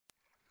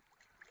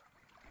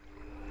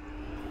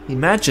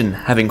Imagine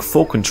having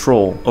full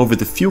control over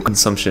the fuel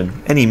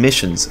consumption and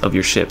emissions of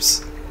your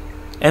ships,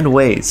 and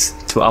ways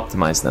to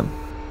optimize them.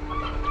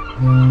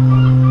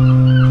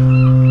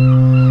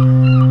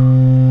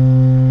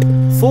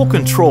 Full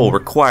control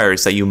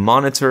requires that you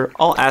monitor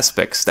all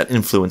aspects that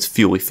influence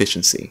fuel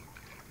efficiency.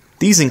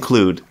 These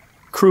include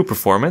crew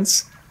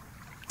performance,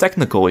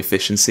 technical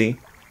efficiency,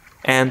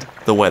 and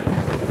the weather,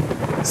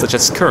 such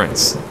as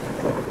currents,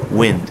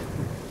 wind,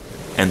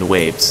 and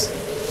waves.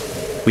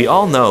 We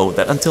all know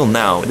that until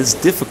now it is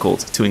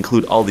difficult to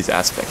include all these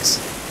aspects,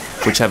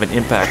 which have an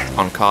impact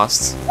on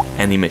costs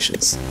and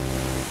emissions.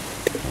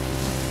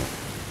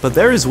 But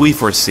there is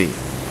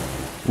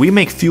We4Sea. We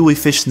make fuel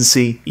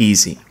efficiency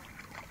easy.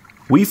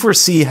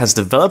 We4Sea has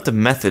developed a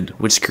method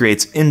which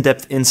creates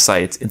in-depth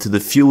insight into the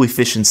fuel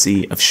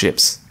efficiency of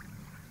ships,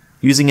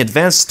 using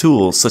advanced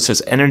tools such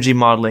as energy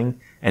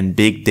modeling and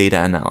big data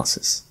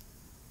analysis.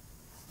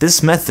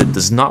 This method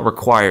does not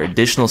require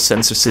additional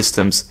sensor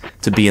systems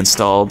to be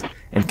installed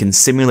and can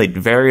simulate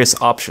various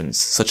options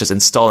such as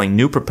installing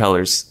new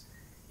propellers,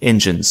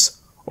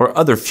 engines, or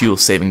other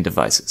fuel-saving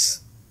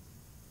devices.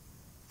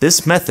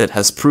 This method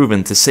has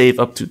proven to save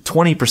up to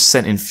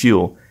 20% in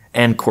fuel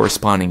and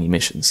corresponding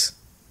emissions.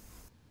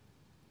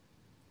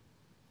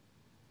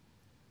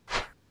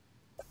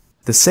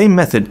 The same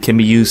method can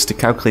be used to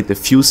calculate the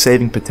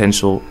fuel-saving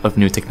potential of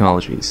new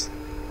technologies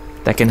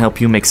that can help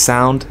you make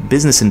sound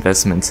business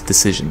investment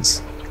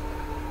decisions.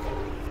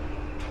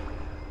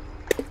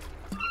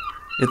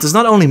 It does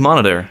not only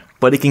monitor,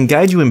 but it can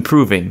guide you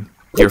improving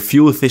your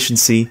fuel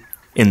efficiency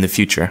in the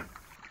future.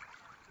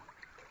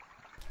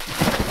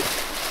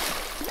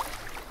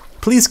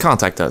 Please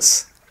contact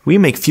us. We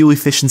make fuel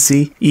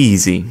efficiency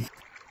easy.